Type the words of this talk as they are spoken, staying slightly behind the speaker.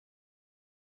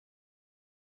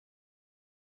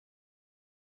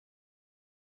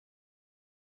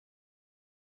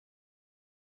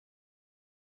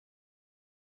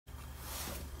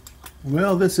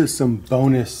Well, this is some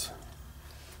bonus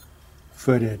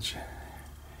footage.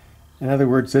 In other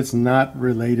words, it's not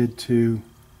related to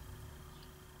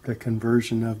the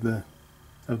conversion of the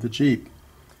Jeep.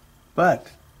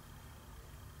 But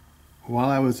while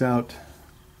I was out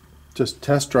just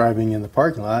test driving in the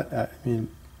parking lot, I mean,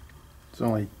 it's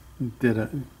only did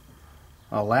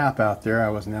a lap out there. I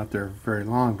wasn't out there very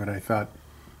long, but I thought,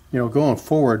 you know, going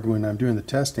forward when I'm doing the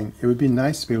testing, it would be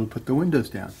nice to be able to put the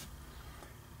windows down.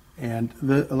 And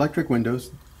the electric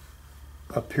windows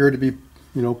appear to be,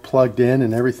 you know, plugged in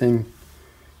and everything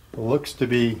looks to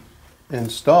be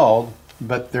installed,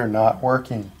 but they're not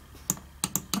working.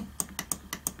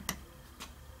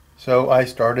 So I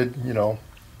started, you know,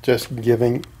 just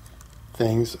giving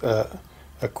things a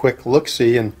quick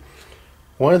look-see. And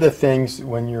one of the things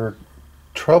when you're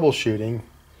troubleshooting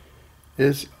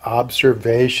is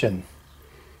observation.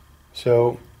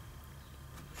 So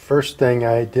first thing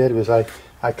I did was I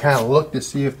kind of looked to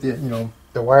see if the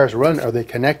wires run. Are they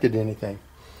connected to anything?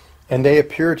 And they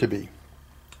appear to be,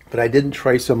 but I didn't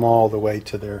trace them all the way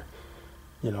to their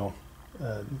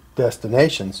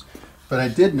destinations. But I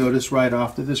did notice right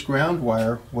off that this ground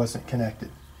wire wasn't connected.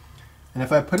 And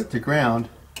if I put it to ground,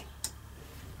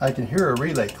 I can hear a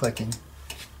relay clicking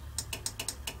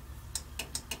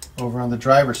over on the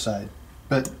driver's side.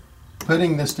 But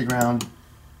putting this to ground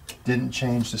didn't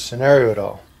change the scenario at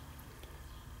all.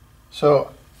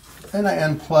 So then I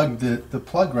unplugged the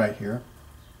plug right here.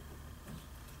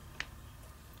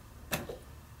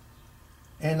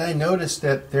 And I noticed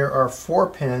that there are 4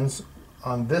 pins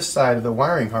on this side of the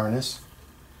wiring harness,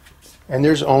 and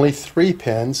there's only 3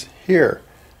 pins here.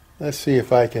 Let's see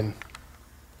if I can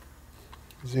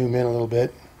zoom in a little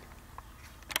bit.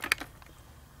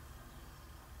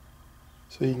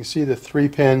 So you can see the 3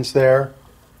 pins there.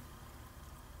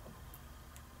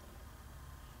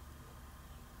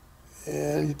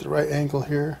 And get the right angle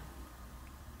here.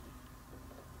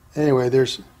 Anyway,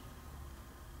 there's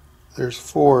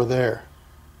 4 there.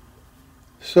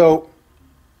 So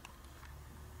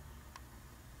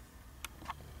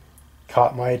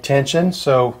caught my attention,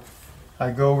 so I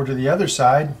go over to the other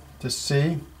side to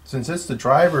see, since it's the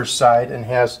driver's side and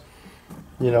has,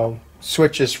 you know,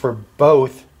 switches for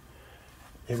both,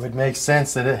 it would make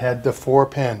sense that it had the 4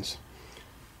 pins.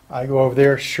 I go over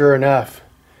there, sure enough.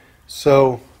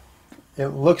 So it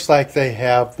looks like they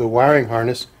have the wiring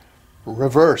harness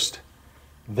reversed.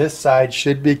 This side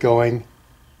should be going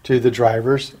to the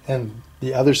driver's and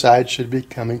the other side should be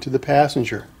coming to the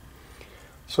passenger.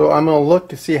 So I'm going to look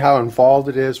to see how involved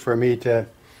it is for me to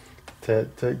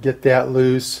get that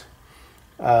loose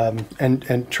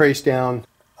and trace down.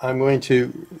 I'm going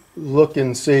to look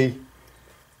and see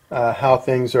how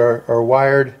things are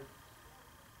wired.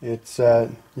 It's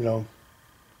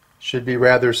should be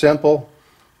rather simple,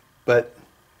 but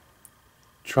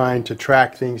trying to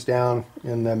track things down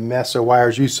in the mess of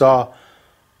wires you saw,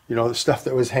 you know, the stuff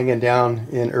that was hanging down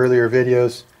in earlier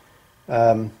videos.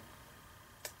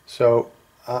 So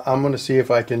I'm going to see if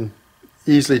I can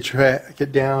easily track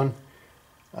it down.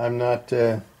 I'm not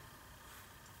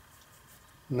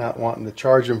wanting to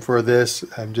charge them for this.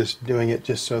 I'm just doing it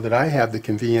just so that I have the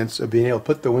convenience of being able to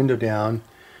put the window down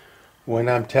when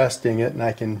I'm testing it, and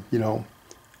I can, you know,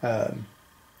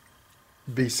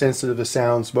 be sensitive to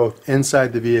sounds both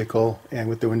inside the vehicle and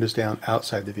with the windows down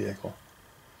outside the vehicle.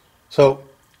 So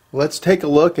let's take a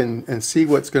look and see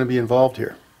what's going to be involved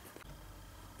here.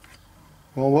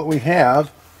 Well, what we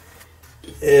have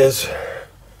is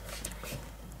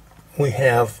we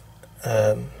have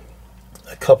a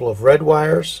couple of red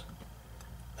wires,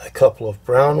 a couple of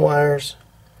brown wires,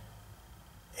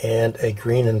 and a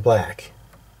green and black.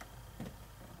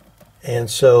 And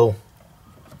so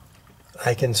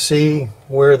I can see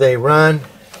where they run,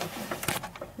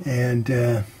 and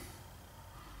you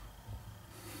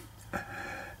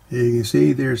can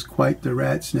see there's quite the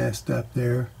rat's nest up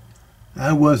there.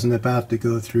 I wasn't about to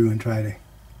go through and try to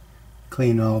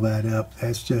clean all that up.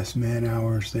 That's just man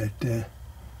hours that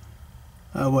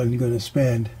I wasn't going to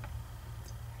spend.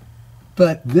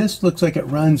 But this looks like it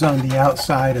runs on the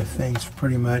outside of things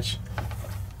pretty much.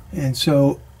 And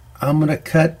so I'm going to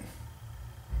cut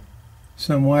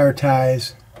some wire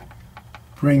ties,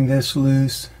 bring this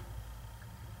loose,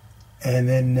 and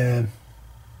then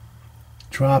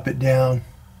drop it down,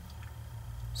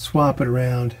 swap it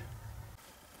around.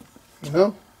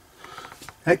 Well,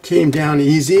 that came down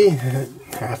easy.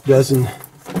 Half dozen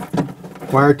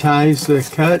wire ties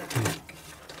cut,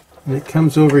 and it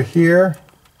comes over here,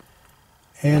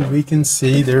 and we can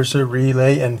see there's a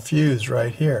relay and fuse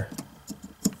right here.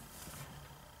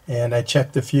 And I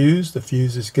checked the fuse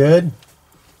is good.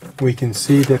 We can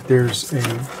see that there's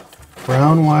a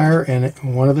brown wire and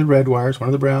one of the red wires, one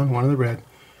of the brown, one of the red,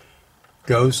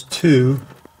 goes to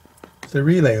the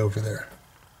relay over there.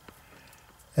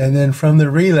 And then from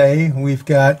the relay, we've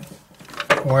got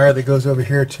a wire that goes over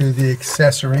here to the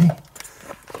accessory.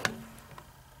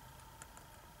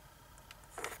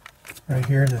 Right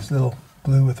here, this little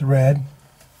blue with red.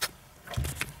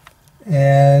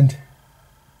 And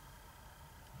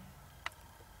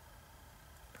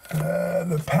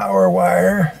the power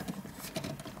wire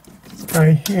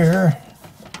right here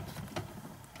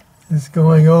is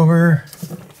going over,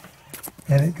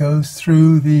 and it goes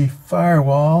through the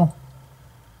firewall.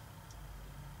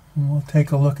 And we'll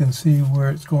take a look and see where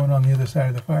it's going on the other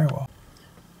side of the firewall.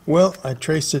 Well, I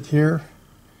traced it here,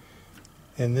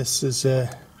 and this is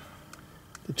the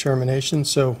termination.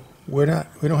 So we don't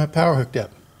have power hooked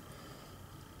up.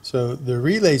 So the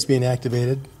relay's being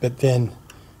activated, but then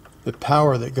the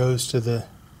power that goes to the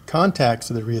contacts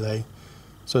of the relay.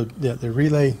 So the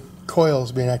relay coil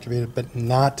is being activated, but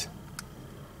not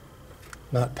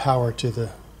power to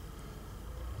the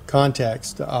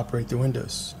contacts to operate the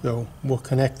windows. So we'll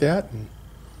connect that,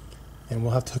 and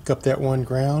we'll have to hook up that one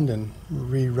ground and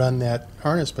rerun that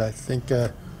harness. But I think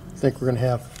we're going to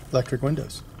have electric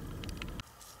windows.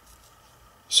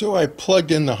 So I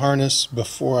plugged in the harness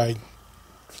before I,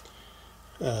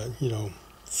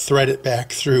 thread it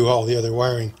back through all the other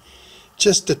wiring,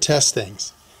 just to test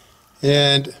things.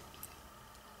 And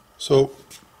so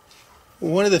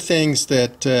one of the things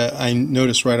that I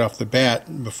noticed right off the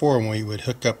bat before, when we would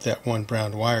hook up that one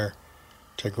brown wire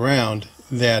to ground,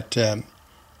 that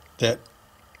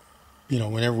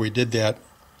whenever we did that,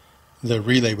 the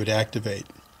relay would activate.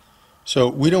 So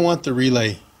we don't want the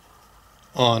relay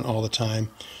on all the time.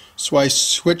 So I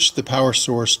switched the power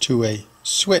source to a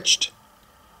switched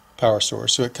power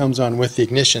source, so it comes on with the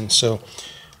ignition. So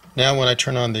now when I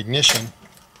turn on the ignition,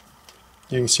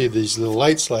 you can see these little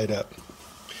lights light up,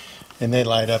 and they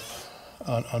light up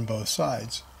on both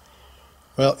sides.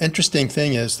 Well, interesting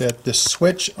thing is that the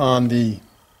switch on the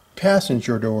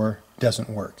passenger door doesn't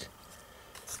work.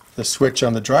 The switch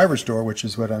on the driver's door, which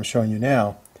is what I'm showing you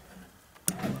now,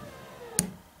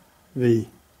 the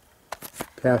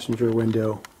passenger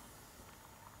window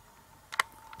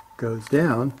goes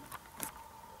down.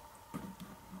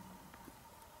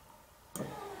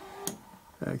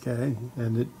 Okay,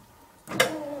 and it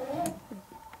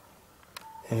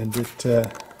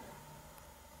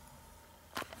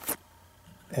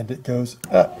goes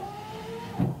up.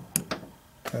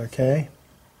 Okay,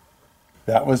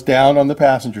 that was down on the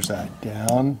passenger side.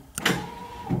 Down,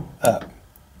 up.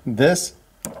 This,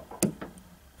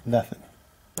 nothing.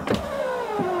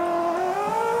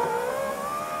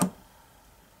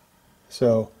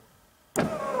 So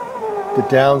the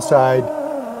downside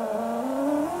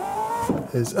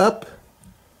is up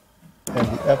and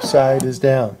the upside is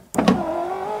down.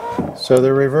 So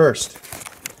they're reversed.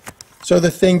 So the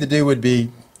thing to do would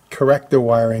be correct the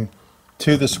wiring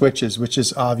to the switches, which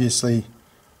is obviously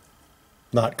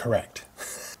not correct.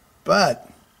 But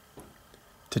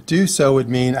to do so would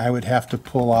mean I would have to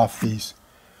pull off these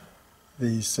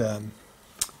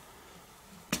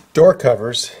door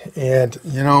covers, and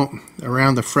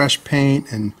around the fresh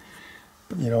paint, and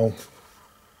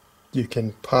you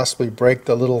can possibly break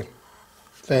the little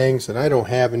things, and I don't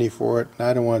have any for it, and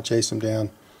I don't want to chase them down.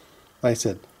 Like I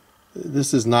said,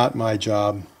 this is not my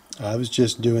job. I was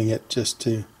just doing it just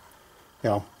to,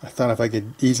 I thought if I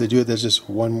could easily do it, there's just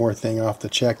one more thing off the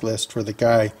checklist for the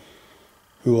guy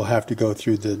who will have to go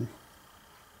through the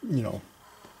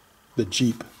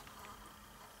Jeep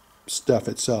stuff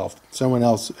itself. Someone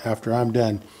else, after I'm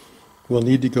done, will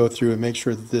need to go through and make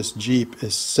sure that this Jeep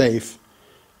is safe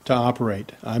to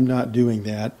operate. I'm not doing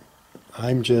that.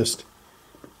 I'm just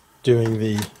doing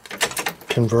the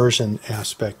conversion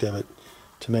aspect of it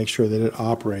to make sure that it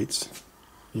operates.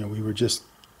 We were just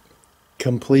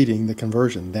completing the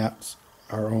conversion. That's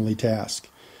our only task.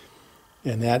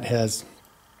 And that has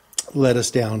led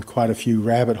us down quite a few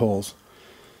rabbit holes.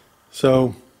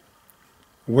 So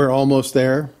we're almost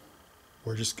there.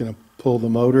 We're just going to pull the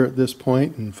motor at this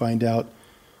point and find out,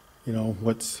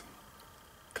 what's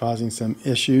causing some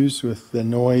issues with the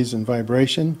noise and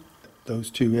vibration, those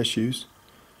two issues.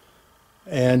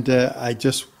 And I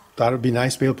just thought it would be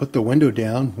nice to be able to put the window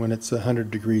down when it's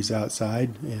 100 degrees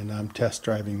outside, and I'm test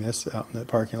driving this out in the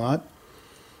parking lot.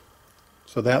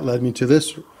 So that led me to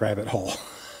this rabbit hole.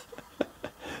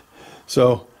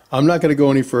 So I'm not going to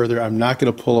go any further. I'm not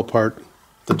going to pull apart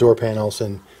the door panels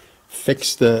and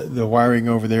fix the wiring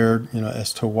over there,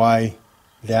 as to why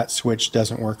that switch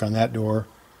doesn't work on that door,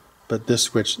 but this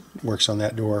switch works on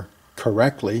that door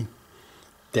correctly.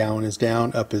 Down is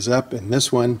down, up is up, and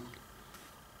this one,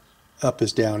 up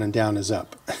is down and down is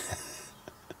up.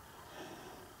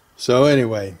 So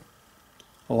anyway,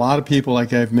 a lot of people,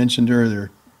 like I've mentioned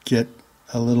earlier, get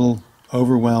a little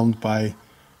overwhelmed by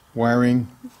wiring.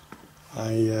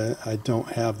 I don't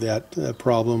have that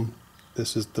problem.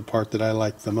 This is the part that I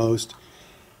like the most.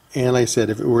 And like I said,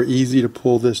 if it were easy to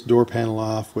pull this door panel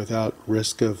off without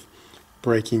risk of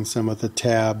breaking some of the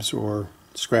tabs or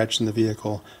scratching the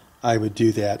vehicle, I would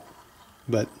do that.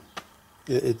 But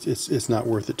it's not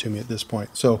worth it to me at this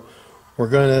point. So we're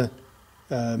going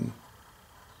to,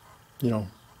 you know,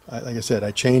 like I said,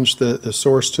 I changed the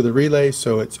source to the relay,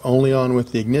 so it's only on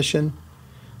with the ignition.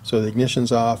 So the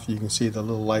ignition's off. You can see the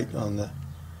little light on the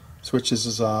switches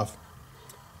is off.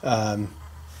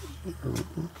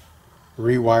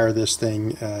 Rewire this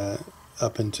thing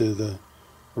up into the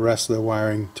rest of the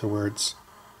wiring to where it's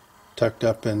tucked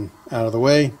up and out of the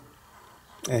way,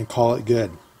 and call it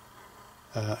good.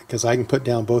 Because I can put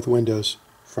down both windows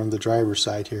from the driver's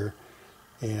side here,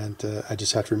 and I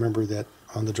just have to remember that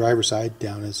on the driver's side,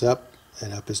 down is up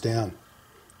and up is down.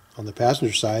 On the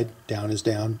passenger side, down is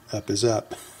down, up is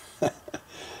up.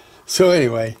 So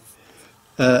anyway,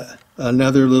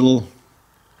 another little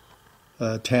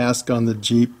task on the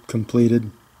Jeep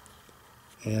completed,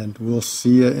 and we'll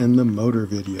see you in the motor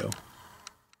video.